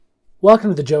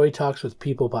Welcome to the Joey Talks with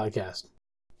People podcast.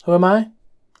 Who am I?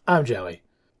 I'm Joey.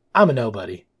 I'm a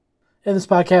nobody. In this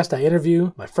podcast, I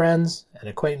interview my friends and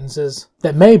acquaintances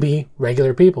that may be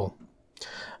regular people.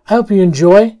 I hope you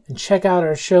enjoy and check out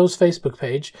our show's Facebook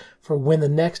page for when the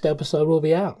next episode will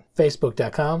be out.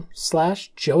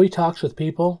 Facebook.com/Joey Talks with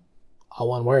People. All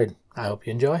one word. I hope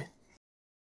you enjoy.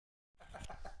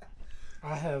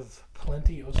 I have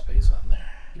plenty of space on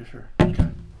there. You're sure?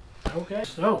 Okay.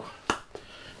 So,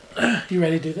 you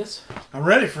ready to do this? I'm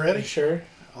ready, Freddie. You sure?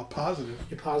 I'm positive.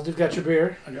 You're positive? Got your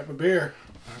beer? I got my beer.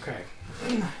 Okay.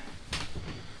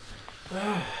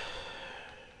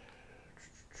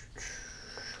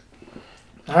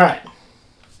 All right.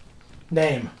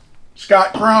 Name.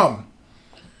 Scott Crumb.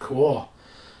 Cool.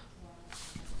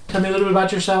 Tell me a little bit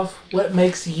about yourself. What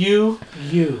makes you,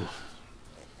 you?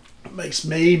 What makes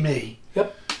me, me?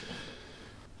 Yep.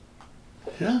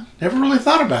 Yeah, never really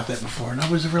thought about that before.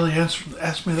 Nobody's really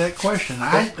asked me that question.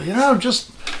 Just...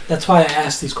 That's why I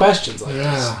ask these questions like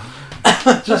this.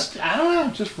 I don't know,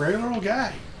 just regular old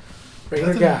guy.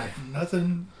 Regular guy.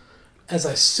 Nothing. As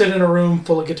I sit in a room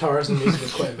full of guitars and music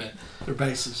equipment. They're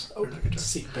basses. Oh,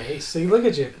 see, bass. See, look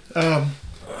at you. No,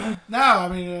 I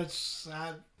mean,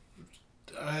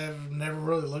 I have never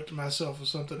really looked at myself as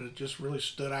something that just really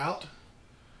stood out.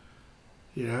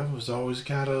 You know, was always the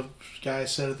kind of guy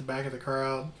sat at the back of the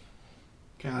crowd,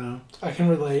 kind of. I can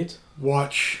relate.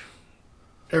 Watch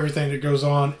everything that goes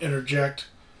on, interject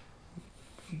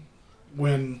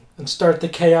when... And start the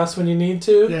chaos when you need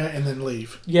to? Yeah, and then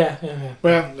leave. Yeah.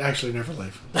 Well, actually never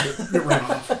leave. Get run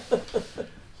off.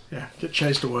 Yeah, get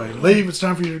chased away. Leave, it's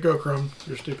time for you to go, Crumb.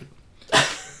 You're stupid.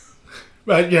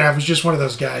 But yeah, I was just one of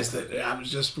those guys that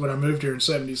when I moved here in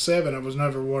 77, I was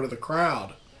never one of the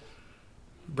crowd.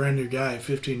 Brand new guy,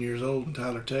 15 years old in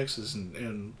Tyler, Texas,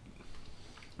 and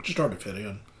just started to fit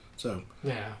in. So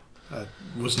yeah, I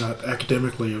was not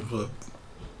academically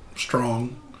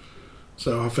strong,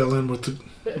 so I fell in with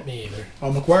me either.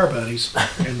 All my choir buddies,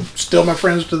 and still my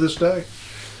friends to this day.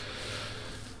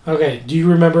 Okay, do you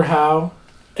remember how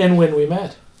and when we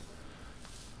met?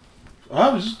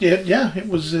 It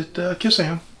was at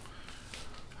Kiss-Am.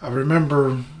 I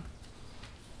remember.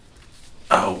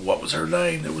 Oh, what was her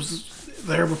name? That was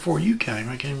there before you came.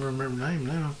 I can't even remember her name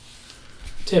now.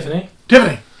 Tiffany.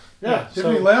 Yeah,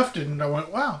 Tiffany left, and I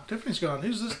went, wow, Tiffany's gone.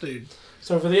 Who's this dude?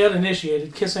 So for the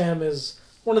uninitiated, Kiss-Am is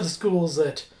one of the schools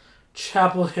at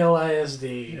Chapel Hill ISD.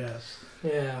 Yes.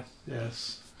 Yeah.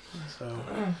 Yes. So,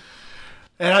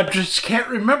 and I just can't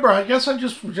remember. I guess I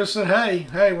just said,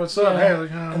 hey, what's up? Yeah.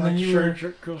 Hey, and then you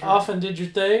often did your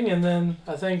thing, and then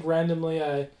I think randomly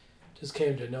I just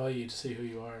came to know you to see who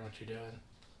you are and what you're doing.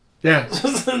 Yeah.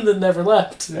 And then never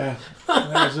left. Yeah.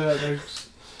 And that was it. They're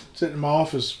sitting in my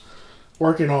office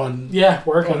working on... Yeah,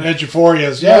 working. On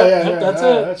Eduphorias. Yeah.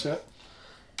 That's it.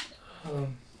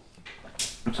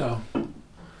 So...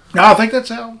 No, I think that's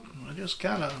how... I just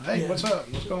kind of... Hey, what's up?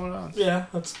 What's going on? Yeah,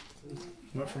 that's...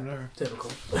 Went from there. Typical.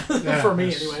 For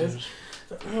me, anyways.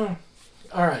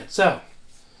 All right, so...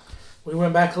 We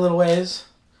went back a little ways.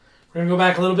 We're going to go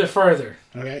back a little bit further.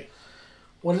 Okay.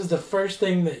 What is the first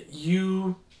thing that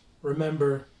you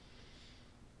remember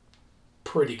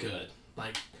pretty good?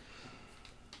 Like,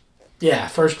 yeah,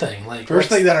 first thing. First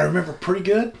thing that I remember pretty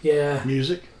good? Yeah.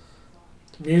 Music.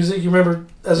 Music? You remember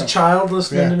as a child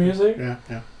listening to music? Yeah.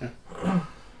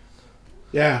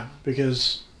 Yeah,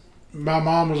 because my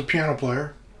mom was a piano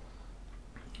player.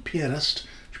 Pianist.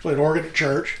 She played organ at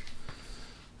church.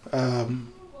 There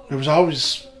was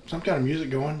always some kind of music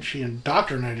going. She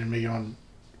indoctrinated me on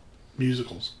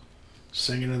musicals.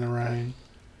 Singing in the Rain.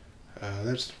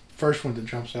 That's the first one that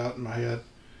jumps out in my head.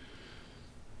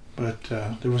 But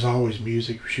there was always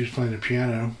music. She was playing the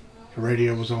piano. The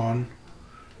radio was on.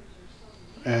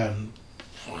 And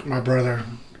my brother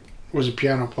was a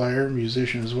piano player,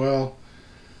 musician as well.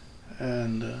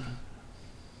 And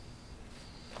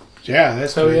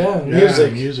that's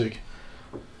music. Music.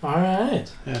 All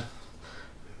right. Yeah.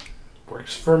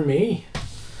 Works for me.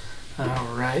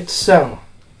 All right. So,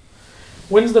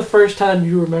 when's the first time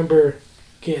you remember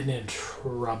getting in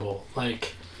trouble?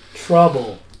 Like,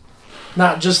 trouble.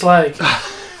 Not just like,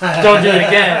 don't do it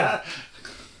again.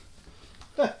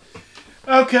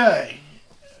 Okay.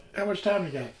 How much time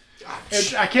you got?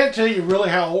 I can't tell you really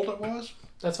how old it was.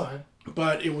 That's fine.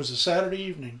 But it was a Saturday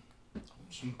evening.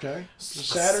 Okay?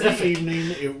 Specific. Saturday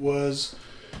evening. It was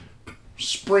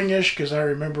springish because I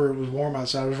remember it was warm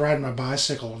outside. I was riding my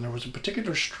bicycle and there was a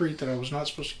particular street that I was not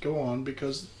supposed to go on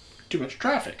because too much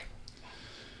traffic.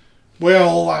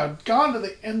 Well, I'd gone to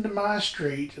the end of my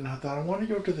street and I thought I want to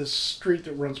go to this street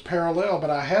that runs parallel, but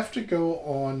I have to go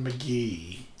on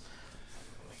McGee.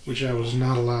 which I was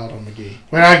not allowed on McGee.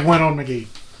 When I went on McGee,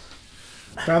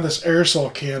 found this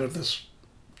aerosol can of this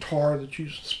tar that you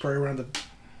spray around the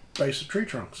base of tree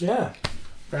trunks. Yeah.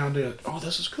 Found it. Oh,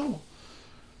 this is cool.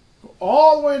 Go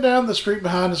all the way down the street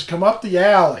behind us, come up the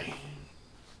alley,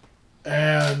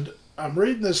 and I'm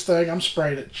reading this thing. I'm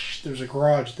spraying it. There's a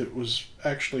garage that was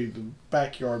actually the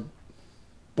backyard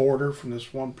border from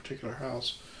this one particular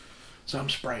house. So I'm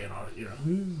spraying on it,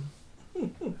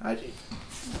 I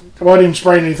wasn't even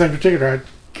spraying anything particular.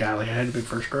 I had to be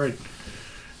first grade.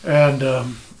 And so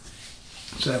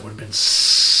that would have been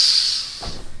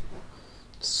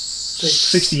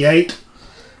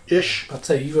 68-ish. I'd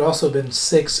say you would also been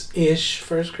 6-ish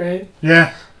first grade.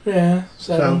 Yeah. Yeah,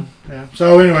 7.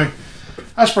 So anyway,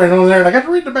 I sprayed on there, and I got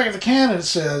to read the back of the can, and it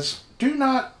says, "Do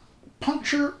not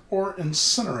puncture or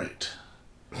incinerate."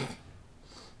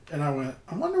 And I went,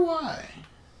 I wonder why.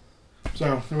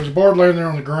 So there was a board laying there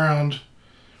on the ground,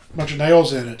 a bunch of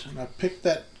nails in it, and I picked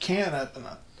that can up, and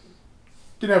I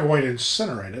didn't have a way to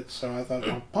incinerate it, so I thought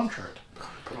I'll puncture it.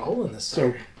 Put a hole in this.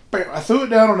 So bam, I threw it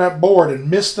down on that board and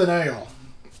missed the nail.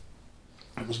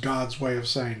 It was God's way of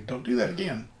saying, "Don't do that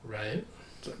again." Right.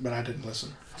 So, but I didn't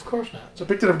listen. Of course not. So I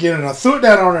picked it up again, and I threw it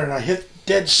down on it, and I hit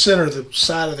dead center of the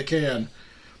side of the can.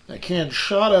 That can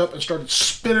shot up and started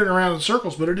spinning around in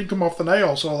circles, but it didn't come off the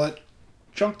nail, so all that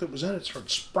junk that was in it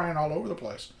started spraying all over the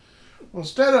place. Well,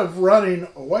 instead of running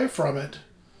away from it,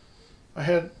 I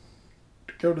had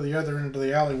to go to the other end of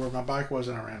the alley where my bike was,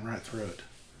 and I ran right through it.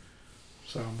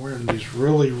 So I'm wearing these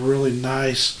really, really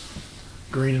nice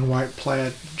green and white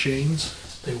plaid jeans.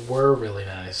 They were really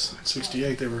nice. In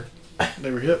 '68, they were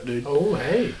hip, dude. Oh,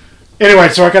 hey. Anyway,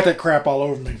 so I got that crap all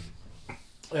over me.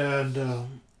 And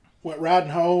went riding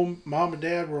home. Mom and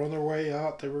Dad were on their way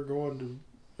out. They were going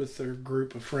with their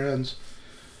group of friends.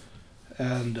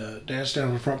 And Dad's standing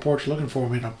on the front porch looking for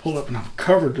me. And I pull up and I'm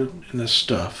covered in this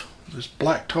stuff, this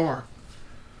black tar.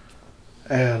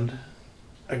 And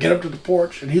I get up to the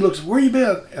porch and he looks, "Where you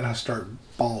been?" And I start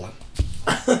bawling.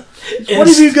 "What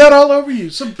have you got all over you?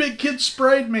 Some big kid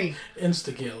sprayed me."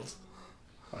 Insta-killed.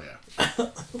 Oh, yeah.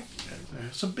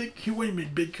 Some big, what do you mean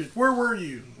big kid? Where were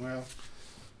you? Well,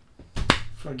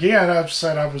 so again, I've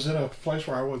said I was in a place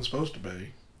where I wasn't supposed to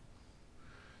be.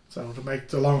 So to make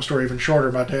the long story even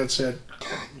shorter, my dad said,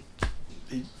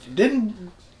 he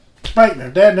didn't spank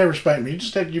me. Dad never spanked me. He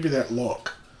just had to give you that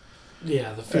look.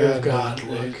 Yeah, the fear of God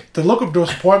look. The look of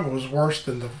disappointment was worse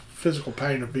than the physical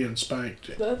pain of being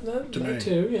spanked. That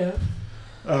too, yeah.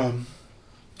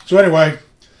 So anyway,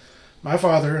 my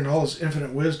father, in all his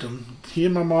infinite wisdom, he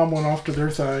and my mom went off to their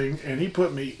thing, and he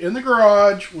put me in the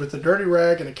garage with a dirty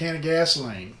rag and a can of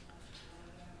gasoline.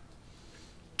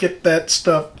 Get that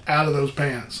stuff out of those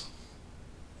pants.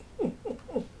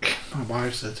 My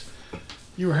wife said,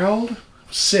 "You were how old?"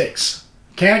 6.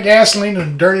 Can of gasoline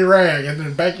and a dirty rag, and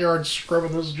then backyard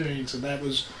scrubbing those jeans, and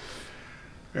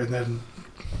then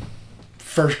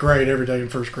first grade, every day in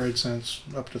first grade since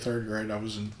up to third grade, I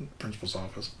was in the principal's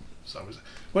office. So I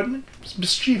wasn't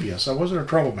mischievous. I wasn't a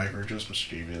troublemaker, just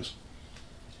mischievous.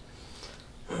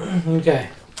 Okay.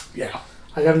 Yeah.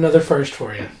 I got another first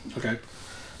for you. Okay.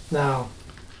 Now,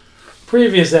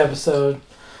 previous episode,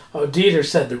 Dieter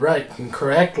said the right and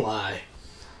correct lie.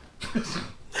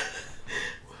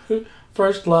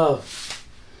 First love.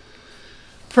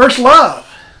 First love.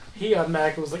 He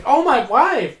automatically was like, "Oh, my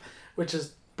wife," which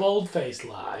is bold-faced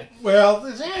lie. Well,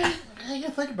 you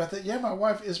think about that. Yeah, my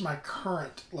wife is my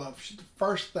current love. She's the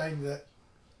first thing that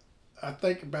I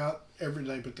think about every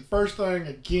day. But the first thing,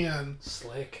 again...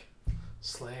 Slick.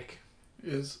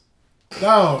 Is...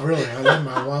 No, really. I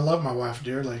love my wife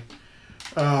dearly.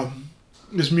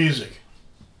 Is music.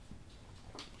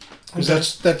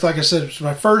 Because that's, like I said, it's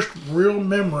my first real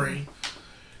memory.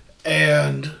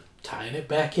 And... Tying it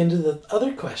back into the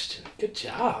other question. Good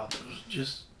job. It was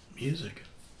just music.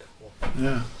 Cool.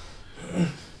 Yeah.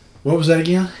 What was that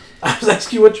again? I was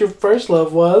asking you what your first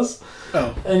love was.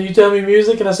 Oh. And you tell me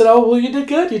music, and I said, "Oh, well, you did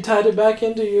good. You tied it back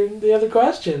into the other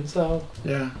question." So.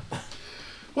 Yeah.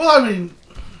 Well, I mean,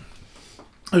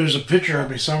 there's a picture of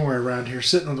me somewhere around here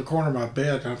sitting on the corner of my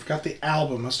bed, and I've got the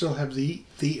album. I still have the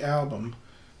album.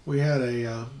 We had it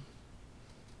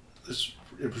was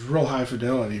real high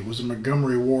fidelity. It was a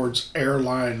Montgomery Ward's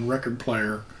Airline record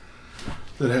player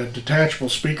that had detachable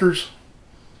speakers.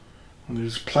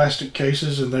 These plastic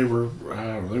cases, and they were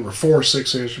 4 or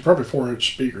 6 inch, probably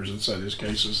 4-inch speakers inside these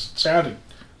cases. It sounded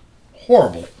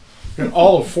horrible. And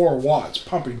all of 4 watts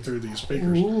pumping through these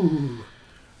speakers. Ooh.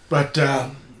 But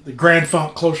the Grand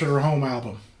Funk Closer to Home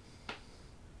album,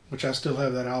 which I still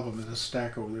have that album in this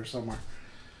stack over there somewhere.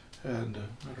 And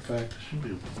matter of fact, I should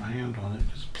be able to put my hand on it.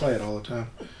 Just play it all the time.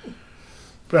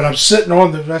 But I'm sitting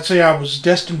on I'd say I was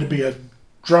destined to be a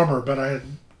drummer, but I had,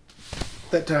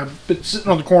 that time, been sitting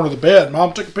on the corner of the bed.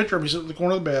 Mom took a picture of me sitting on the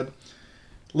corner of the bed,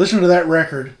 listening to that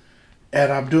record,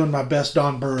 and I'm doing my best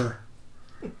Don Burr.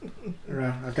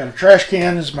 I've got a trash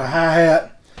can as my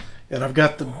hi-hat, and I've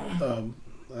got the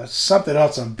something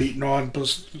else I'm beating on,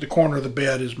 plus the corner of the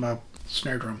bed is my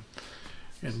snare drum.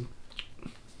 And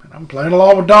I'm playing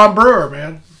along with Don Brewer,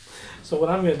 man. So what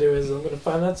I'm going to do is I'm going to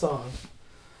find that song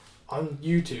on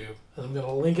YouTube, and I'm going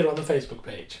to link it on the Facebook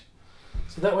page.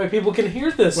 So that way people can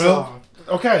hear this song.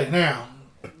 Okay, now,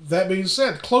 that being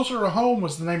said, Closer to Home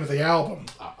was the name of the album.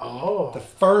 Oh. The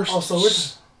first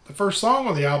song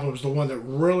on the album was the one that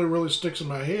really, really sticks in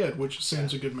my head, which is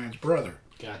Sin's a Good Man's Brother.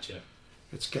 Gotcha.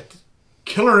 It's got the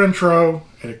killer intro,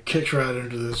 and it kicks right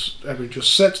into this. I mean, it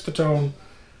just sets the tone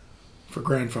for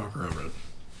Grand Funk Railroad.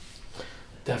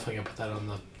 Definitely going to put that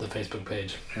on the Facebook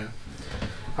page. Yeah.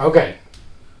 Okay.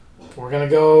 We're going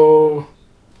to go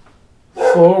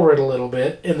forward a little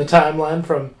bit in the timeline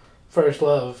from First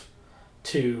Love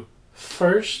to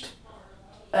first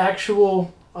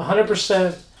actual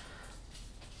 100%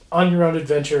 on your own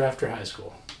adventure after high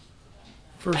school.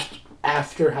 First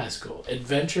after high school.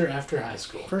 Adventure after high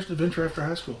school. First adventure after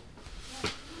high school.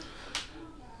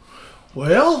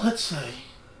 Well, let's see.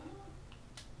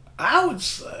 I would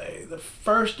say the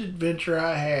first adventure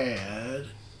I had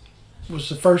was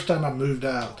the first time I moved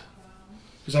out.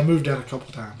 Because I moved out a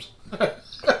couple times.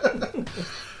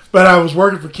 But I was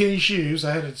working for Kitty Shoes.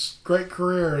 I had a great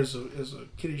career as a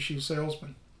Kitty Shoe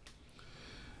salesman.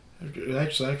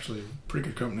 Actually a pretty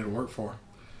good company to work for.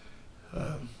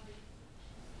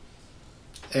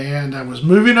 And I was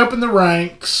moving up in the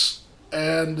ranks,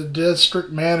 and the district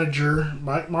manager,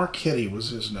 Mike Marchetti was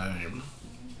his name.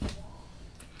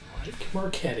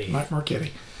 Mike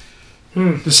Marchetti.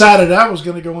 Decided I was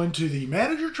going to go into the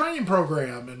manager training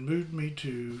program and moved me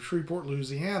to Shreveport,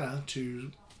 Louisiana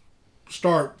to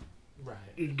start. Right.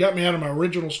 It got me out of my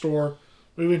original store,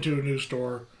 moved into a new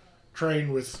store,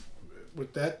 trained with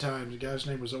that time, the guy's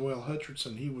name was O.L.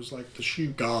 Hutcherson. He was like the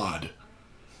shoe god.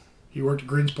 He worked at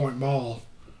Greenspoint Mall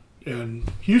in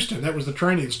Houston. That was the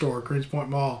training store at Greenspoint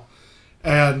Mall.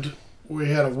 And we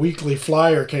had a weekly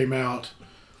flyer came out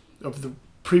of the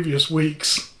previous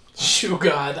weeks. Shoe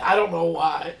God. I don't know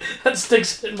why. That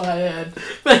sticks in my head.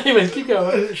 But anyways, keep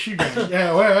going. Shoe God.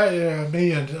 Yeah,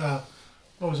 me and,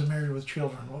 what was it, Married with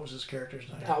Children? What was his character's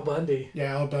name? Al Bundy.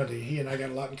 Yeah, Al Bundy. He and I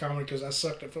got a lot in common because I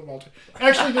sucked at football too.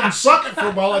 Actually, didn't suck at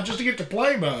football. I just didn't get to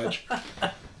play much.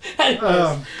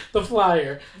 Anyways, the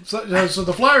flyer. So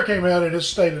the flyer came out and it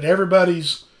stated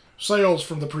everybody's sales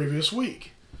from the previous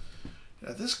week.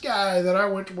 Now, this guy that I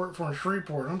went to work for in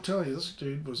Shreveport, I'm telling you, this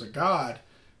dude was a god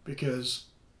because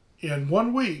in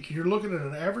 1 week, you're looking at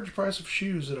an average price of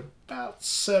shoes at about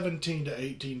 $17 to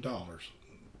 $18.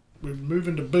 We move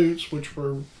into boots, which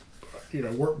were,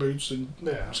 work boots and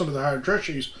some of the higher dress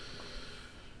shoes.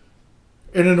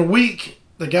 And in a week,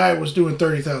 the guy was doing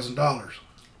 $30,000.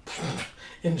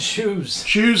 In shoes.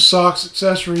 Shoes, socks,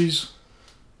 accessories.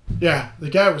 Yeah, the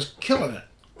guy was killing it.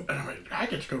 And I mean, I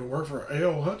get to go to work for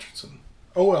O.L.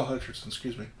 Hutcherson,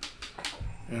 excuse me.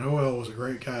 And O.L. was a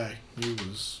great guy.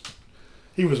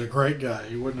 He was a great guy.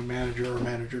 He wasn't a manager or a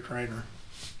manager trainer.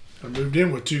 I moved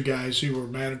in with two guys who were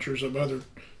managers of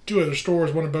two other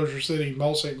stores, one in Bossier City,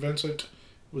 Mall St. Vincent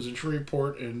was in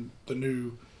Shreveport, and the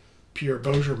new Pierre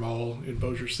Bossier Mall in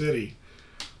Bossier City.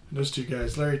 And those two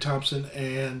guys, Larry Thompson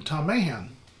and Tom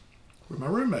Mahan, were my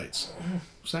roommates.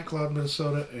 St. Cloud,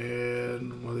 Minnesota,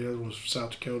 and one of the other ones from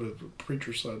South Dakota,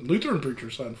 Lutheran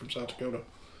preacher's son from South Dakota.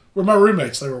 Were my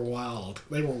roommates. They were wild.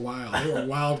 They were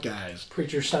wild guys.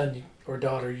 Preacher's son or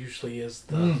daughter usually is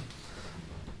the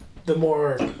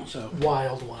more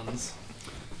wild ones.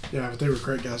 Yeah, but they were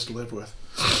great guys to live with.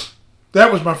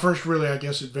 That was my first really, I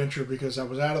guess, adventure because I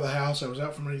was out of the house. I was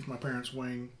out from underneath my parents'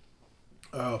 wing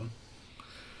and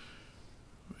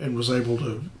was able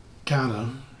to kind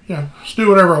of, just do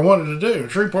whatever I wanted to do.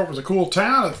 Shreveport was a cool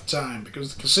town at the time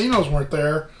because the casinos weren't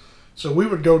there. So we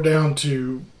would go down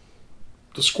to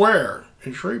the square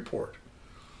in Shreveport.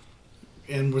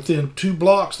 And within 2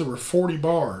 blocks, there were 40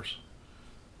 bars.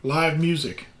 Live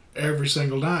music every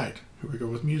single night. Here we go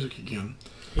with music again.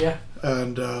 Yeah.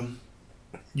 And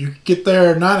you get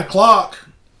there at 9 o'clock,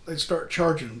 they'd start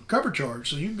charging cover charge.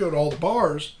 So you could go to all the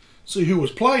bars, see who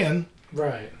was playing.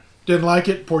 Right. Didn't like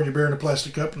it, pour your beer in a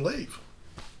plastic cup and leave.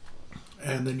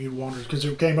 And then you'd wander, because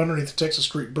it came underneath the Texas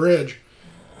Street Bridge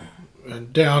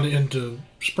and down into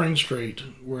Spring Street,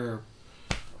 where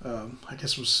I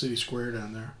guess it was City Square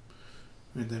down there.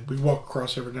 And then we'd walk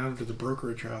across every now and to the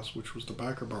Brokerage House, which was the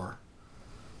biker bar.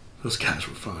 Those guys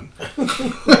were fun.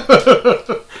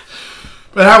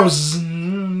 But I was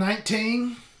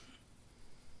 19.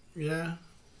 Yeah.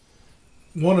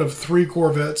 One of 3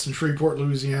 Corvettes in Shreveport,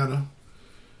 Louisiana.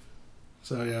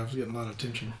 So, yeah, I was getting a lot of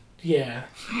attention. Yeah.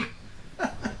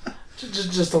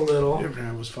 just a little.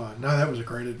 Yeah, it was fun. No, that was a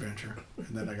great adventure. And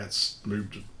then I got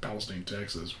moved to Palestine,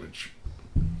 Texas, which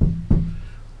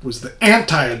was the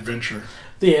anti-adventure.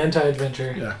 The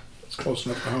anti-adventure. Yeah. It's close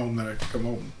enough to home that I could come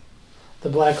home. The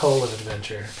black hole of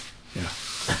adventure. Yeah.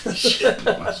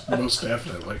 Most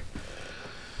definitely.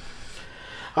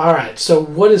 All right. So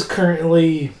what is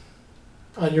currently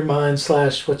on your mind /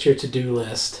 what's your to-do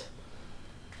list?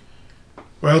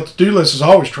 Well, to-do list is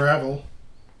always travel.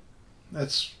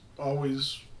 That's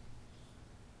always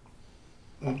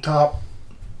on top.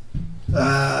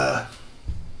 I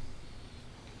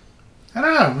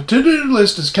don't know. The to-do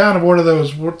list is kind of one of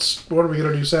those, what are we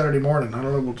going to do Saturday morning? I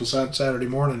don't know. We'll decide Saturday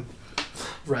morning.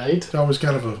 Right. It's always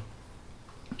kind of a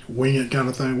wing it kind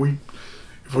of thing.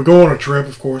 If we go on a trip,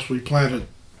 of course, we plan it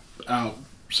out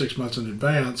 6 months in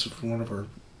advance for one of our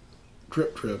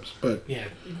trips. But yeah,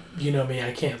 you know me,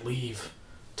 I can't leave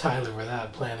Tyler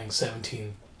without planning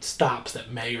 17 stops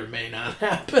that may or may not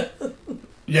happen.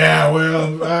 Yeah,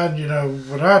 well,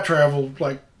 when I travel,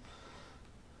 like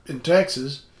in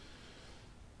Texas,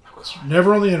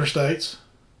 never on the interstates.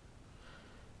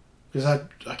 Because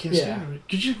I can't stand it.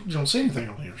 Because you don't see anything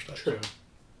on the interstate. True.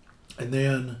 And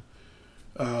then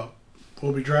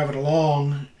we'll be driving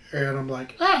along, and I'm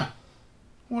like,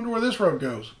 wonder where this road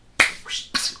goes.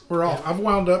 We're off. I've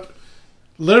wound up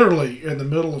literally in the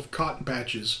middle of cotton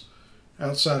patches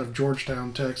outside of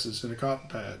Georgetown, Texas, in a cotton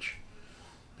patch.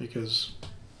 Because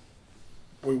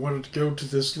we wanted to go to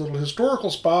this little historical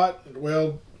spot.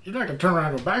 Well, you're not going to turn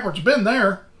around and go backwards. You've been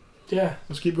there. Yeah.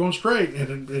 Let's keep going straight.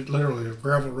 And it literally, a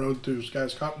gravel road through this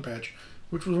guy's cotton patch,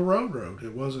 which was a road.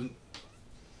 It wasn't.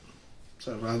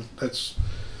 So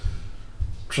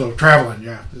So traveling,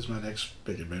 yeah, is my next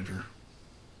big adventure.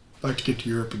 I'd like to get to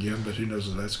Europe again, but who knows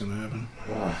if that's going to happen.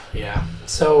 Yeah.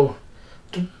 So,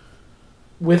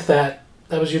 with that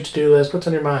was your to-do list. What's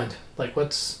on your mind? Like,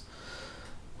 what's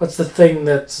the thing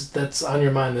that's on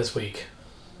your mind this week?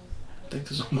 I think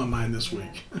this is on my mind this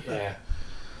week. Yeah.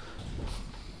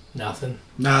 Nothing.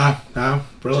 No,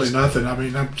 really just nothing. I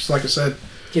mean, I'm just like I said.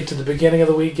 Get to the beginning of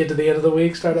the week, get to the end of the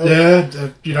week, start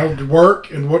over. Yeah,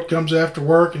 work and what comes after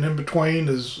work and in between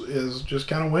is just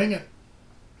kind of wing it.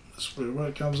 When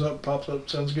it comes up, pops up,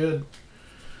 sounds good.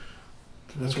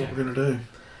 That's what we're gonna do.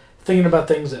 Thinking about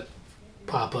things that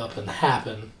pop up and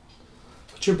happen.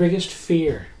 What's your biggest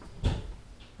fear?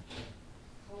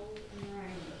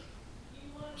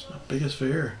 What's my biggest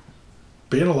fear?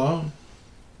 Being alone.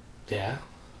 Yeah.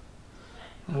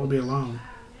 I don't want to be alone.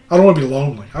 I don't want to be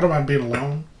lonely. I don't mind being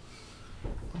alone.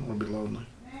 I don't want to be lonely.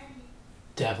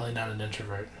 Definitely not an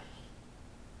introvert.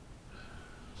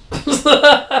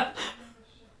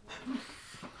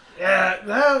 Yeah,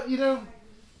 no,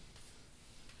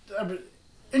 I'm an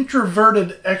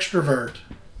introverted extrovert.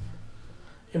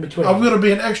 In between. I'm going to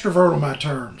be an extrovert on my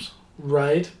terms.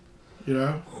 Right.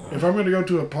 If I'm going to go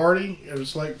to a party,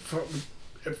 it's like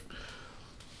if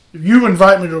you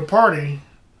invite me to a party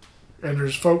and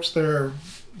there's folks there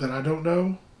that I don't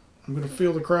know, I'm going to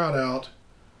feel the crowd out,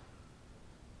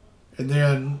 and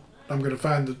then I'm going to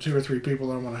find the 2 or 3 people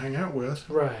that I want to hang out with.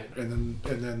 Right. And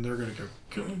then they're going to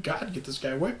go, God, get this guy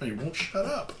away from me. He won't shut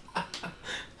up.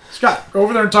 Scott, go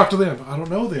over there and talk to them. I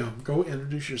don't know them. Go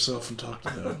introduce yourself and talk to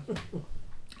them.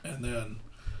 And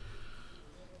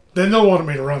then they'll want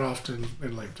me to run off and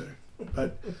leave too.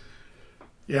 But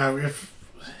yeah, if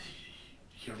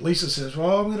Lisa says,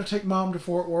 well, I'm going to take Mom to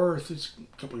Fort Worth. It's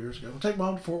a couple of years ago. I'll take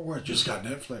Mom to Fort Worth. Just got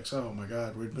Netflix. Oh, my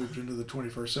God. We've moved into the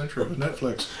 21st century with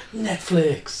Netflix.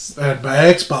 And my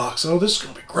Xbox. Oh, this is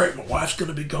going to be great. My wife's going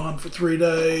to be gone for 3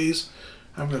 days.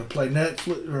 I'm going to play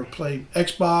play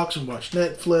Xbox and watch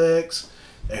Netflix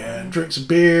and drink some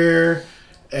beer.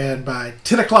 And by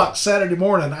 10 o'clock Saturday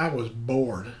morning, I was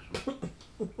bored.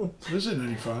 This isn't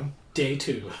any fun. Day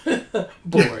 2.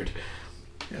 Bored.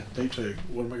 Yeah, day 2.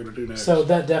 What am I going to do next? So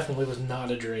that definitely was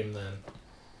not a dream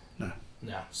then.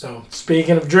 No. So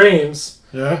speaking of dreams.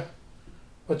 Yeah?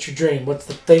 What's your dream? What's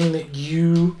the thing that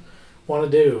you want to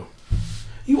do?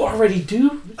 You already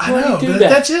do? I know.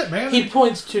 That's it, man. He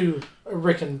points to a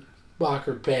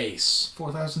Rickenbacker bass.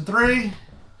 4003.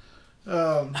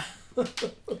 No,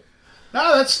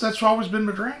 that's always been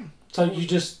my dream. So you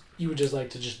would just like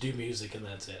to just do music and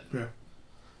that's it.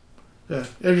 Yeah.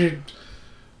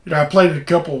 I played in a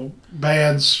couple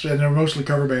bands, and they're mostly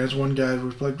cover bands. One guy we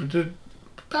did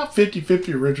about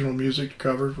 50-50 original music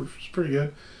covers, which was pretty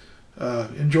good.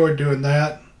 Enjoyed doing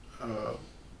that.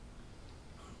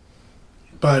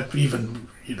 But even,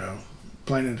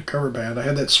 playing in a cover band. I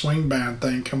had that swing band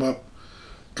thing come up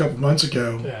a couple months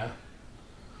ago. Yeah.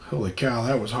 Holy cow,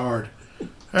 that was hard.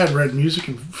 I hadn't read music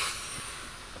in...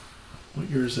 What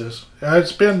year is this?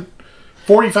 It's been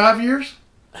 45 years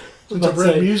since I've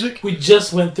read music. We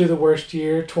just went through the worst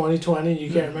year, 2020. You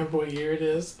can't remember what year it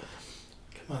is?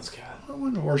 Come on, Scott. It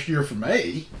wasn't the worst year for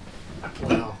me.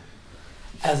 Well,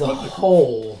 as a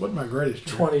whole, Wasn't my greatest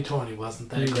year. 2020 wasn't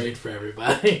that great for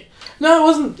everybody. No, it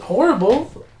wasn't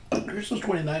horrible. This was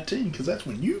 2019, because that's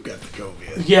when you got the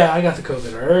COVID. Yeah, I got the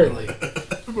COVID early.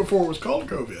 Before it was called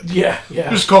COVID. Yeah. It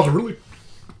was called a really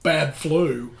bad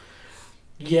flu.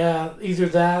 Yeah, either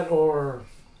that or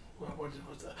what was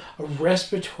that? A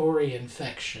respiratory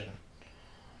infection.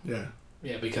 Yeah.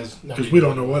 Yeah, because we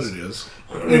don't know what it is.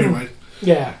 Anyway.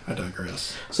 Yeah. I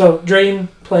digress. So, dream,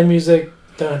 play music,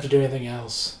 don't have to do anything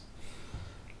else.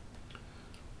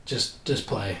 Just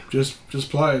play. Just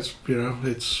play.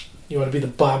 It's... You want to be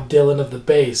the Bob Dylan of the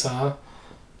bass, huh?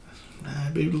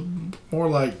 I'd be more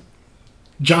like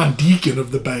John Deacon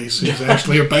of the bass. He's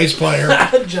actually a bass player.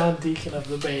 John Deacon of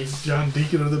the bass. John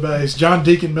Deacon of the bass. John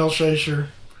Deacon, Mel Shacher,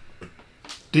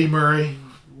 Dee Murray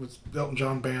with Elton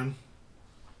John Band.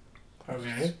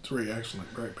 Okay. 3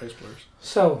 excellent, great bass players.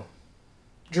 So,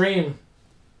 dream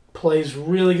plays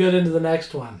really good into the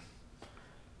next one.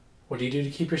 What do you do to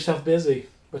keep yourself busy?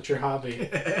 What's your hobby?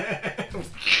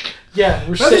 Yeah,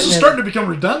 we're This is starting to become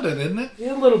redundant, isn't it?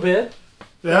 Yeah, a little bit.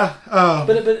 Yeah.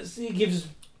 But it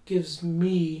gives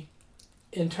me,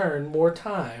 in turn, more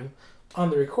time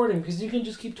on the recording because you can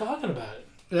just keep talking about it.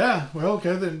 Yeah. Well,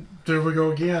 okay, then there we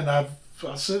go again. I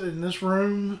sit in this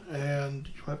room, and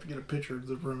you'll have to get a picture of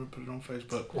the room and put it on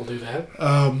Facebook. We'll do that.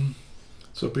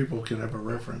 So people can have a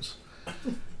reference.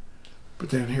 But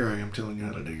then here I am telling you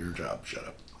how to do your job.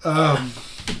 Shut up.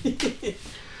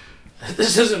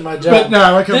 This isn't my job. But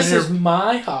no, I come this here. Is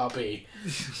my hobby.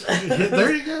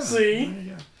 There you go. See? There you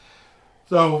go.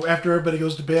 So after everybody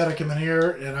goes to bed, I come in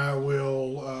here and I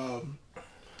will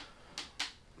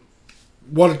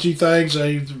one of two things: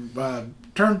 either my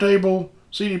turntable,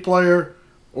 CD player,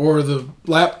 or the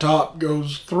laptop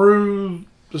goes through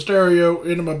the stereo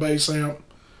into my bass amp.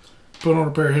 Put on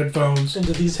a pair of headphones.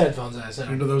 Into these headphones, I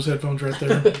said. Into those headphones right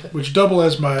there, which double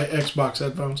as my Xbox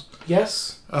headphones.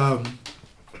 Yes.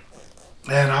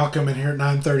 And I'll come in here at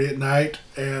 9:30 at night,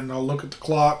 and I'll look at the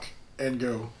clock and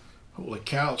go, "Holy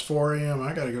cow, it's 4 a.m.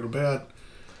 I got to go to bed."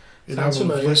 And I will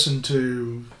listen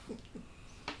to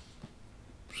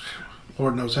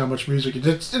Lord knows how much music.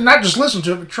 And not just listen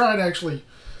to it, but try to actually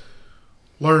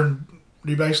learn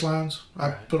new bass lines. I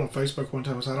put on Facebook one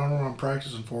time, I said, I don't know what I'm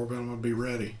practicing for, but I'm going to be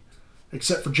ready.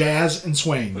 Except for jazz and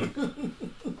swing.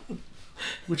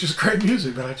 Which is great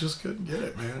music, but I just couldn't get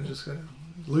it, man. I just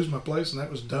lose my place, and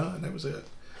that was done. That was it.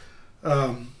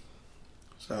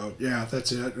 So yeah,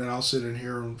 that's it. And I'll sit in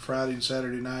here on Friday and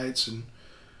Saturday nights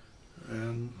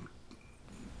and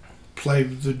play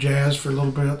the jazz for a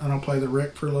little bit. Then I'll play the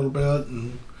Rick for a little bit,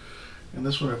 and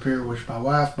this one up here, which my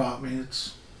wife bought me,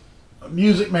 it's a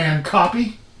Music Man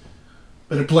copy,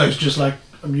 but it plays just like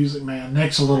a Music Man.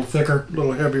 Neck's a little thicker, a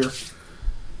little heavier,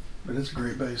 but it's a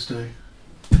great bass too.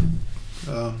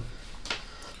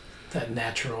 That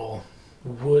natural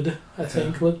wood, I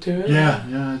think, look to it.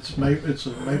 Yeah, it's maple. It's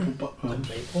a maple.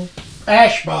 Maple.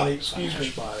 Ash body. Excuse me.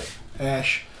 Ash body.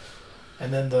 Ash.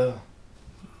 And then the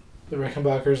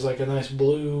Rickenbacker's like a nice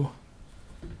blue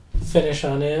finish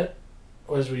on it.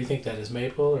 What do you think that is?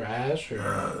 Maple or ash? Or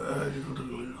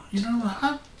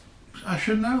I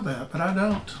should know that, but I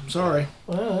don't. I'm sorry.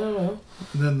 Well.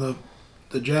 And then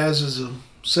the jazz is a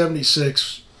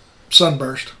 76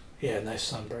 Sunburst. Yeah, nice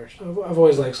Sunburst. I've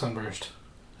always liked Sunburst.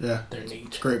 Yeah, they're neat.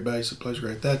 It's a great bass. It plays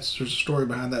great. There's a story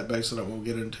behind that bass that I won't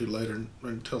get into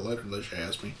until later unless you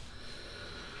ask me.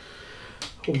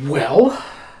 Well,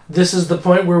 this is the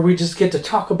point where we just get to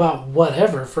talk about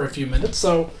whatever for a few minutes.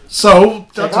 So I'll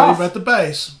tell you about the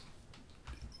bass.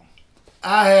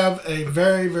 I have a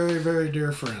very, very, very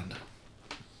dear friend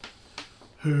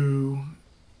who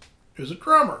is a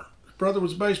drummer. His brother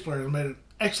was a bass player and made an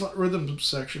excellent rhythm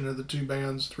section of the three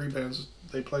bands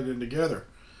they played in together.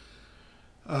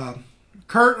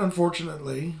 Kurt,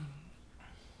 unfortunately,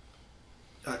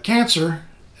 got cancer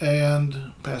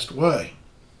and passed away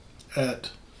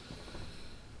at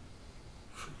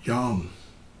young,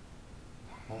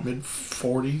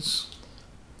 mid-40s,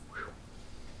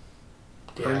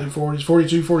 early 40s,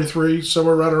 42, 43,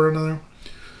 somewhere right around there.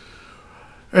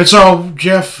 And so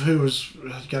Jeff, who has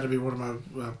got to be one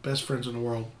of my best friends in the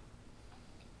world,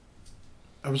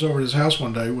 I was over at his house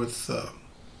one day with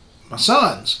my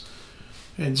sons,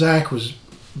 and Zach was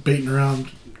beating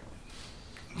around,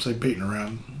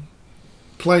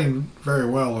 playing very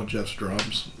well on Jeff's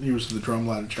drums. He was the drum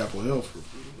line at Chapel Hill for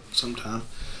some time.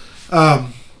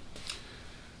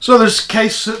 So there's a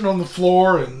case sitting on the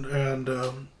floor, and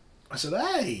I said,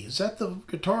 "Hey, is that the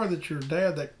guitar that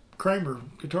that Kramer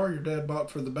guitar your dad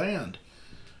bought for the band?"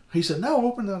 He said, "No,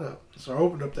 open that up." So I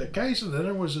opened up that case, and then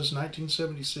there was this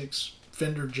 1976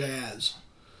 Fender Jazz.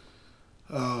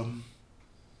 I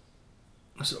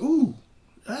said, "Ooh,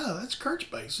 yeah, that's Kurt's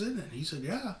bass, isn't it?" He said,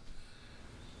 "Yeah."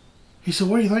 He said,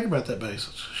 "What do you think about that bass?"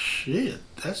 I said, "Shit,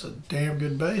 that's a damn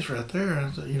good bass right there."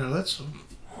 I said, that's.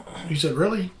 He said,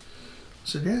 "Really?" I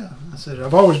said, "Yeah." I said,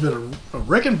 "I've always been a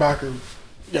Rickenbacker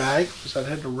guy because I'd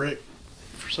had the Rick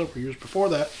for several years before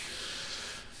that."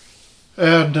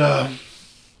 And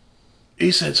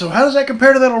he said, "So how does that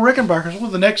compare to that old Rickenbacker?" I said, "Well,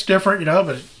 the neck's different,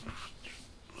 but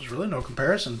there's really no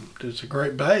comparison. It's a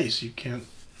great bass. You can't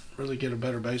really get a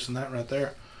better bass than that right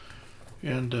there."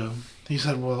 And he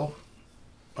said, "Well,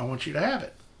 I want you to have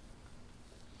it."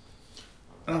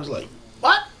 And I was like,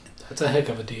 "What?" That's a heck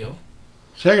of a deal.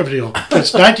 It's a heck of a deal.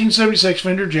 It's 1976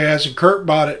 Fender Jazz, and Kurt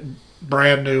bought it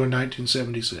brand new in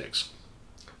 1976.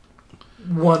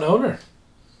 One owner.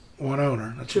 One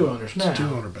owner. That's Two owners now. It's a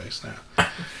two-owner bass now.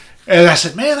 And I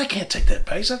said, "Man, I can't take that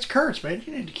bass. That's Kurt's, man.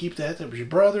 You need to keep that. That was your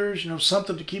brother's,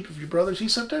 something to keep of your brother's." He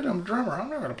said, "Dude, I'm a drummer. I'm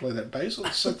not going to play that bass.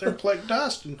 Let's sit there and collect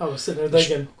dust." And I was sitting there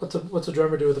thinking, what's a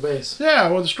drummer do with the bass? yeah,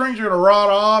 well, the strings are going to rot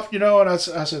off, and I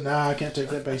said, "Nah, I can't take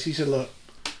that bass." He said, "Look,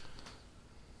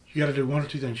 you got to do one or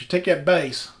two things. You take that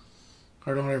bass,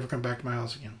 or don't ever come back to my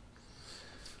house again."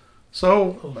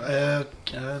 So, a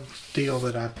deal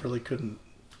that I really couldn't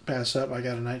pass up. I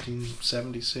got a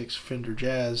 1976 Fender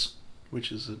Jazz,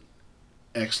 which is an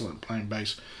excellent playing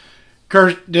bass.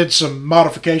 Kurt did some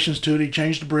modifications to it. He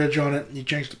changed the bridge on it. He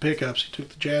changed the pickups. He took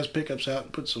the Jazz pickups out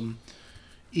and put some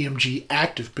EMG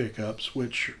active pickups,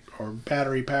 which are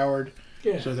battery powered.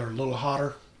 Yeah. So they're a little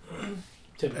hotter.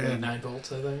 Typically 9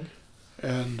 volts, I think.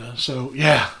 And so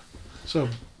a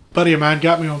buddy of mine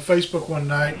got me on Facebook one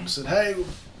night and said, "Hey,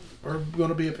 we're going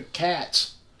to be up at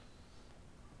Katz.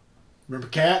 Remember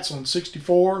Katz on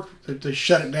 64? They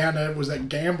shut it down. That was that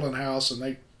gambling house, and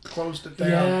they closed it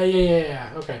down."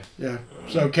 Yeah. Okay. Yeah.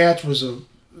 So Katz was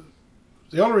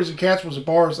the only reason Katz was a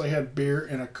bar is they had beer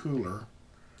in a cooler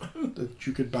that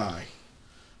you could buy.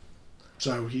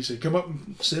 So he said, "Come up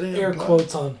and sit in." Air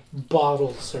quotes on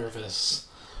bottle service.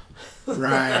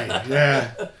 Right,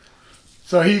 yeah.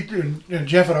 So he and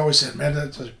Jeff had always said, "Man,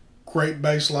 that's a great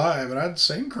bass live," and I'd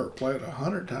seen Kurt play it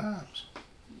 100 times.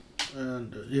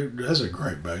 And that's a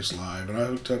great bass live. And I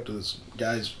hooked up to this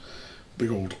guy's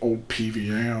big old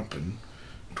PV amp and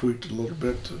tweaked it a little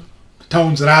bit to the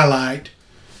tones that I liked.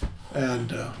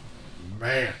 And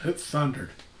man, it thundered.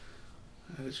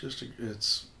 And it's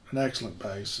an excellent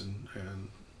bass, and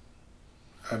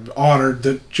I'm honored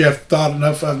that Jeff thought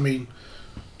enough of me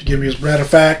to give me his. Matter of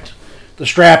fact, the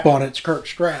strap on it's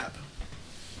Kurt's strap.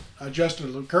 I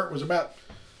adjusted it. Kurt was about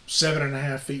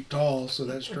 7.5 feet tall, so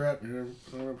that strap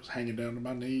was hanging down to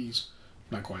my knees.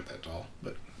 Not quite that tall,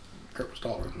 but Kurt was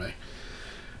taller than me.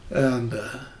 And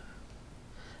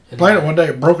playing it one day,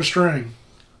 it broke a string.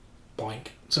 Boink.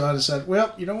 So I decided,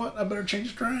 well, you know what? I better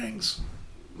change strings.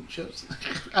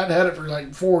 I'd had it for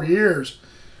like 4 years.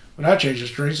 When I changed the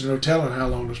strings, there's no telling how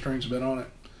long the strings have been on it.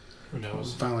 Who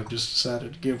knows? I finally just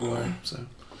decided to give way. So,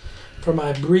 for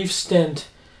my brief stint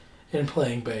in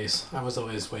playing bass, I was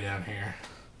always way down here.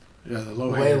 yeah, the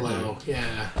low Way low,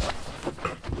 yeah.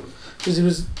 Because it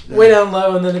was way down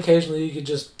low, and then occasionally you could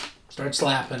just start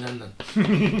slapping, and then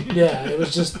yeah, it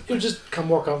would just come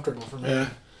more comfortable for me. Yeah,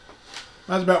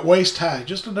 I was about waist high,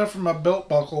 just enough for my belt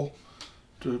buckle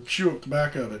to chew up the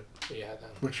back of it. Yeah.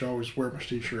 Which I always wear my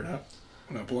t-shirt out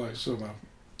when I play. So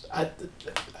I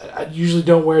usually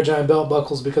don't wear giant belt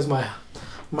buckles because my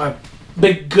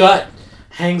big gut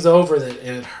hangs over it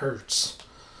and it hurts.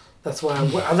 That's why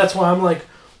I'm like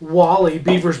Wally,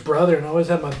 Beaver's brother, and I always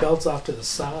have my belts off to the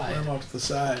side. I'm off to the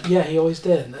side. Yeah, he always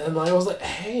did. And I was like,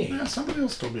 hey, Yeah, somebody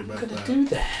else told me about I'm gonna that. do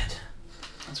that.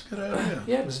 That's a good idea.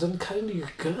 Yeah, but it doesn't cut into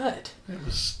your gut. It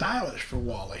was stylish for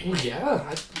Wally. Well,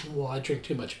 yeah. I drink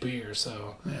too much beer,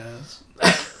 so. Yeah,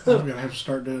 I'm gonna have to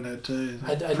start doing that too.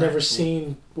 I'd never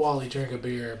seen Wally drink a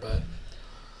beer, but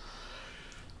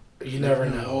you never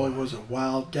know. Wally was a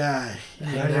wild guy.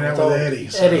 Hanging Hanging out out with with Eddie.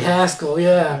 Eddie Haskell,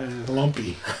 yeah.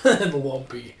 Lumpy. And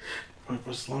Lumpy. What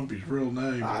was Lumpy's real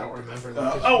name? I don't remember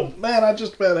that. Oh man, I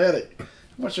just about had it. I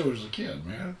wish I was a kid,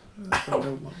 man.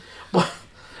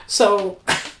 So,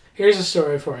 here's a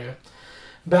story for you.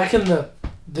 Back in the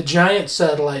giant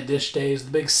satellite dish days,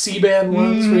 the big C-band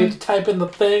ones, where you had to type in the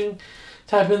thing,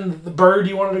 type in the bird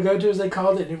you wanted to go to, as they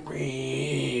called it, and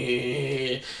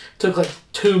took like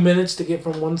 2 minutes to get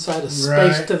from one side of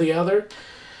space Right. to the other.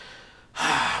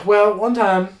 Well, one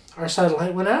time our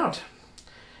satellite went out.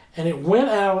 And it went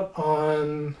out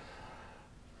on,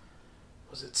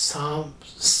 was it some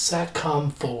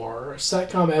Satcom 4 or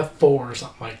Satcom F4 or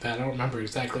something like that. I don't remember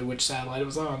exactly which satellite it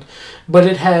was on. But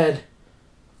it had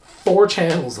 4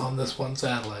 channels on this one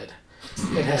satellite.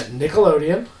 It had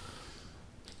Nickelodeon,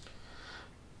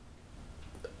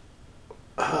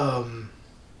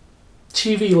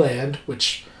 TV Land,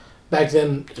 which back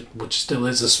then, which still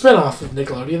is a spinoff of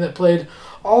Nickelodeon that played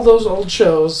all those old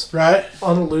shows Right.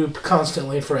 on a loop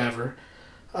constantly forever.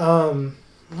 I'll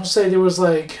say there was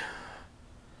like,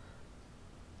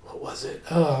 what was it?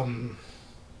 No, not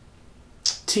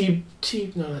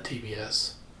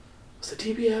TBS. Was it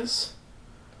TBS?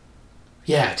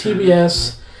 Yeah,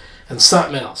 TBS and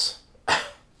something else.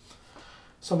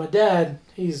 So my dad,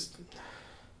 he's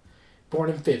born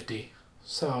in 50,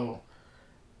 so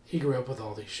he grew up with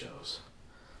all these shows.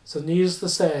 So needless to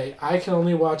say, I can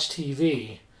only watch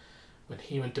TV when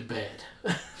he went to bed.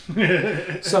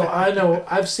 So I know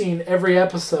I've seen every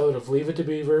episode of Leave It to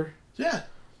Beaver, Yeah.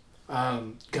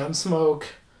 Gunsmoke,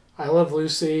 I Love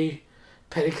Lucy,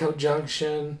 Petticoat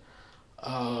Junction,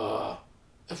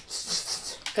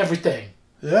 everything.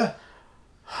 Yeah.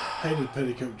 Hated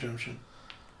Petticoat Junction.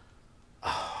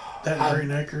 That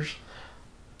Green Acres.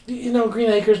 You know, Green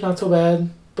Acres, not so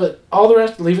bad. But all the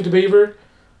rest, Leave It to Beaver,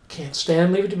 can't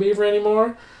stand Leave It to Beaver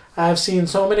anymore. I've seen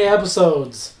so many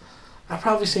episodes. I've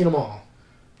probably seen them all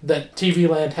that TV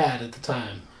Land had at the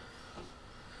time.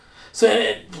 So,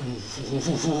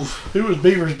 Who was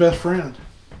Beaver's best friend?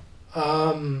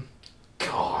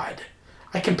 God.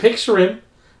 I can picture him.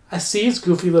 I see his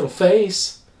goofy little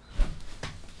face.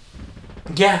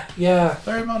 Yeah.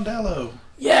 Larry Mondello.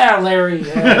 Yeah, Larry.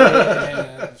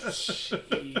 Yeah.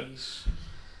 Jeez.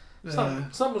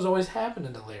 Something was always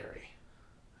happening to Larry.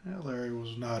 Yeah, Larry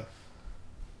was not.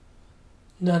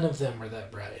 None of them were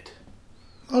that bright.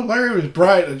 Oh, Larry was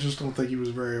bright. I just don't think he was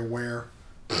very aware.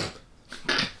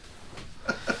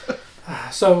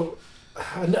 So,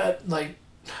 like,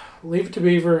 Leave It to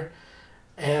Beaver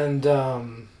and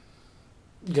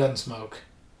Gunsmoke.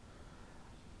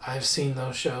 I've seen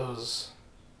those shows.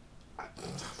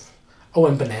 Oh,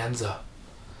 and Bonanza.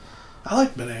 I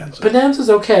like Bonanza. Bonanza's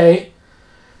okay,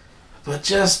 but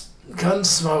just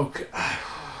Gunsmoke.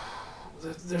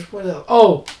 There's what else?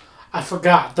 Oh, I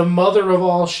forgot. The mother of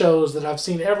all shows that I've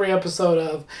seen every episode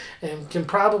of and can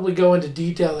probably go into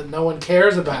detail that no one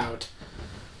cares about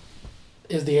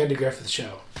is the Andy Griffith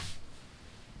Show.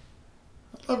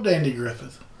 I loved Andy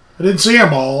Griffith. I didn't see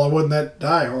them all. I wasn't that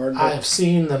diehard. I have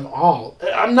seen them all.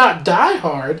 I'm not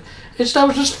diehard. It's I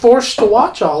was just forced to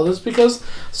watch all of this because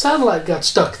satellite got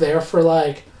stuck there for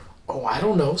like, I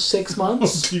don't know, 6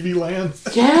 months. TV Land.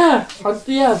 Yeah,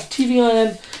 TV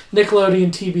Land,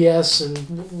 Nickelodeon, TBS,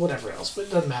 and whatever else, but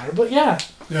it doesn't matter. But yeah,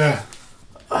 Yeah.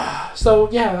 so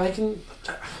yeah, I can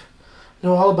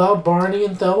know all about Barney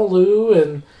and Thelma Lou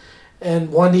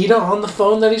and Juanita on the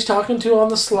phone that he's talking to on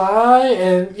the sly,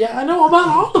 and yeah, I know about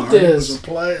all of Barney was this. a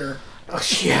player.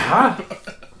 Yeah.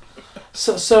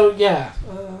 So yeah,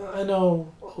 I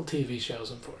know old TV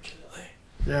shows, unfortunately.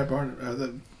 Yeah, Barney.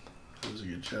 That was a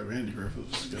good show. Andy Griffith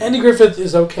was good. Andy Griffith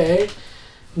is okay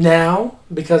now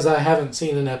because I haven't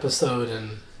seen an episode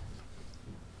in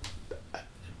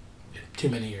too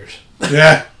many years.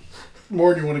 Yeah.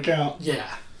 More than you want to count.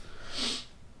 Yeah.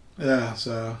 Yeah,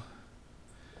 so.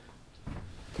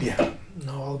 Yeah.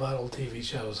 Know all about old TV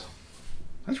shows.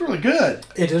 That's really good.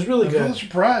 It is really I'm good. really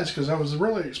surprised because I was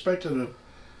really expecting a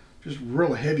just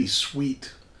real heavy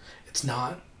sweet. It's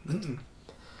not. Mm-mm.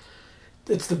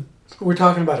 We're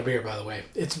talking about a beer, by the way.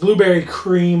 It's blueberry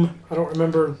cream. I don't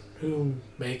remember who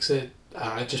makes it.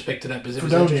 I just picked it up because it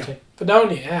was Fredonia. interesting.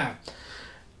 Fredonia, yeah.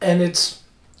 And it's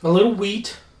a little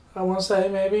wheat, I want to say,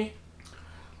 maybe.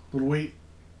 Little wheat.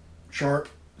 Sharp.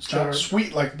 It's Sharp. not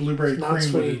sweet like blueberry It's not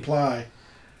cream would sweet. imply.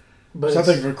 But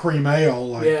Something of a cream ale.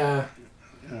 Like, yeah.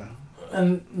 Yeah.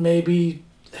 And maybe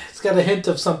it's got a hint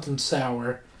of something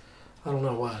sour. I don't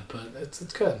know what, but it's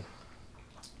good.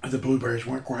 The blueberries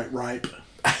weren't quite ripe.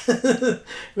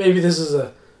 Maybe this is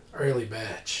a early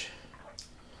batch.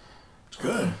 It's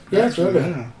good. Yeah, it's real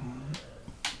good. Yeah.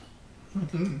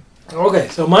 Mm-hmm. Okay,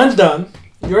 so mine's done.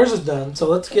 Yours is done. So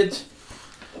let's get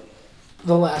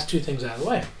the last two things out of the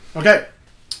way. Okay.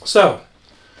 So,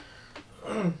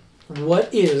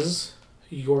 what is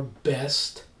your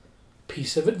best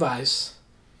piece of advice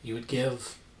you would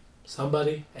give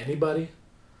somebody, anybody?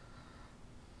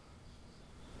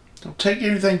 Don't take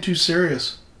anything too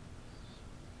serious.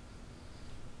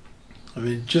 I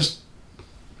mean, just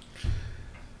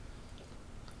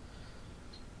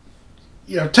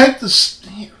take this.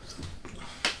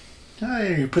 How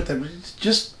do you put that?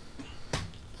 Just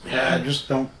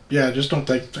don't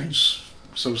take things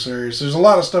so serious. There's a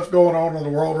lot of stuff going on in the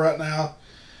world right now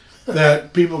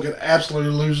that people can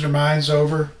absolutely lose their minds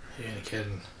over. You ain't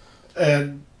kidding.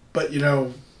 But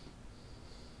it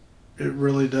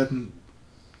really doesn't.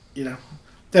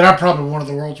 That I'm probably one of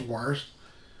the world's worst.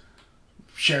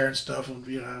 Sharing stuff on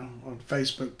on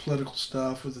Facebook, political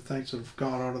stuff with the things that have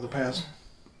gone on in the past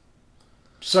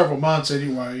several months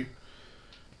anyway.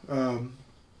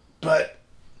 But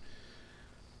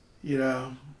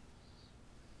when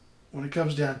it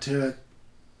comes down to it,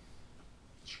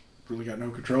 really got no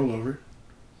control over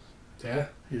it.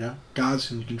 Yeah.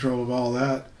 God's in control of all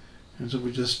that, and so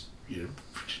we just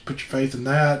put your faith in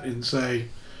that and say,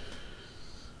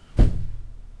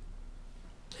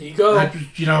 here you go.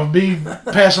 Me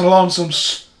passing along some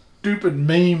stupid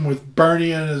meme with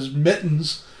Bernie and his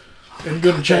mittens and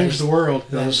going to change the world.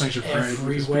 Those things are great.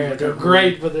 Everywhere. They're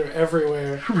great, but they're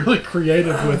everywhere. Really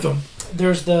creative with them.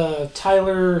 There's the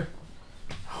Tyler...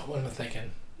 what am I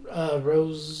thinking?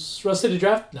 Rose City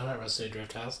Draft? No, not Rose City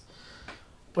Draft House.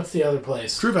 What's the other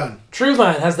place?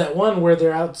 Truvine has that one where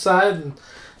they're outside and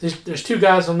there's two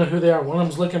guys, I don't know who they are. One of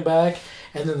them's looking back,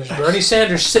 and then there's Bernie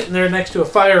Sanders sitting there next to a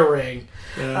fire ring.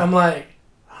 Yeah. I'm like,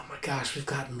 oh my gosh, we've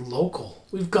gotten local.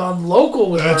 We've gone local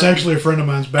with That's Bernie. Actually a friend of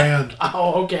mine's band.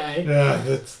 Oh, okay.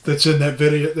 Yeah, that's in that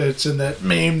video. That's in that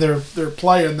meme. They're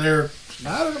playing there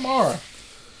tonight or tomorrow.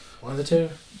 One of the two.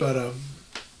 But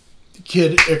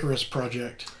Kid Icarus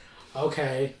Project.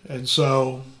 Okay. And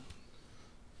so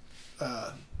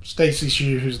Stacy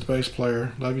Shue, who's the bass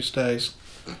player, love you, Stace.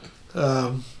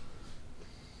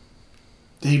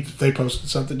 They posted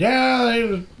something.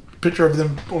 Yeah, picture of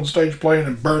them on stage playing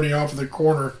and Bernie off in the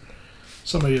corner.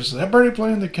 Somebody said, "Is that Bernie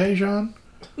playing the Cajun?"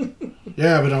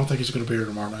 Yeah, but I don't think he's going to be here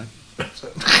tomorrow night.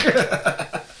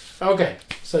 Okay,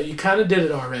 so you kind of did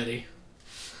it already.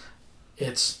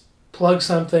 It's plug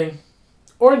something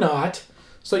or not.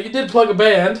 So you did plug a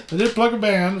band. I did plug a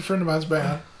band, a friend of mine's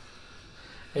band.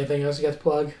 Anything else you got to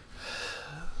plug?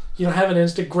 You don't have an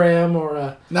Instagram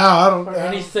or no, I don't. Or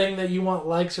anything that you want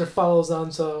likes or follows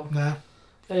on. So nah.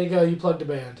 There you go. You plugged a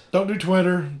band. Don't do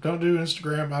Twitter. Don't do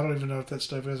Instagram. I don't even know what that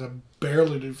stuff is. I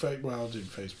barely do Facebook. Well, I'll do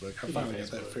Facebook. I finally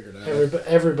got that figured out.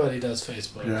 Everybody does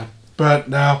Facebook. Yeah, but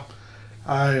now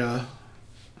I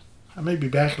may be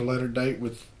back at a later date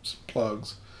with some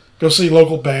plugs. Go see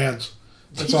local bands.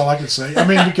 That's all I can say. I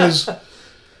mean, because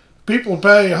people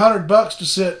pay $100 to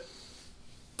sit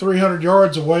 300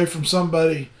 yards away from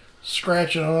somebody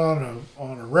scratching on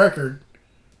a record,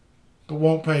 but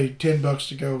won't pay $10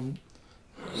 to go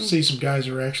see some guys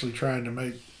who are actually trying to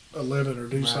make a living or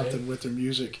do something with their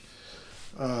music.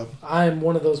 I'm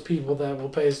one of those people that will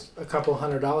pay a couple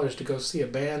 $100 to go see a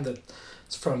band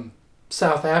that's from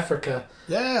South Africa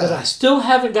that I still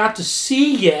haven't got to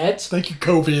see yet. Thank you,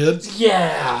 COVID.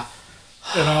 Yeah.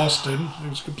 In Austin. It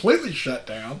was completely shut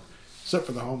down, except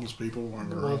for the homeless people.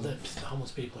 Well, the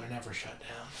homeless people are never shut down.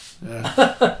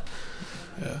 Yeah.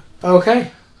 Yeah.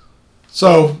 Okay.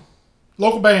 So,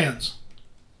 local bands.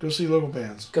 Go see local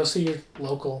bands. Go see your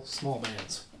local small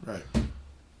bands. Right.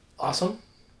 Awesome.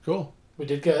 Cool. We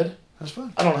did good. That's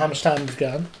fun. I don't know how much time we've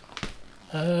gone.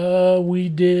 We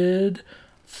did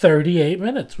 38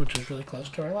 minutes, which is really close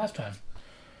to our last time.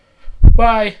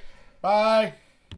 Bye. Bye.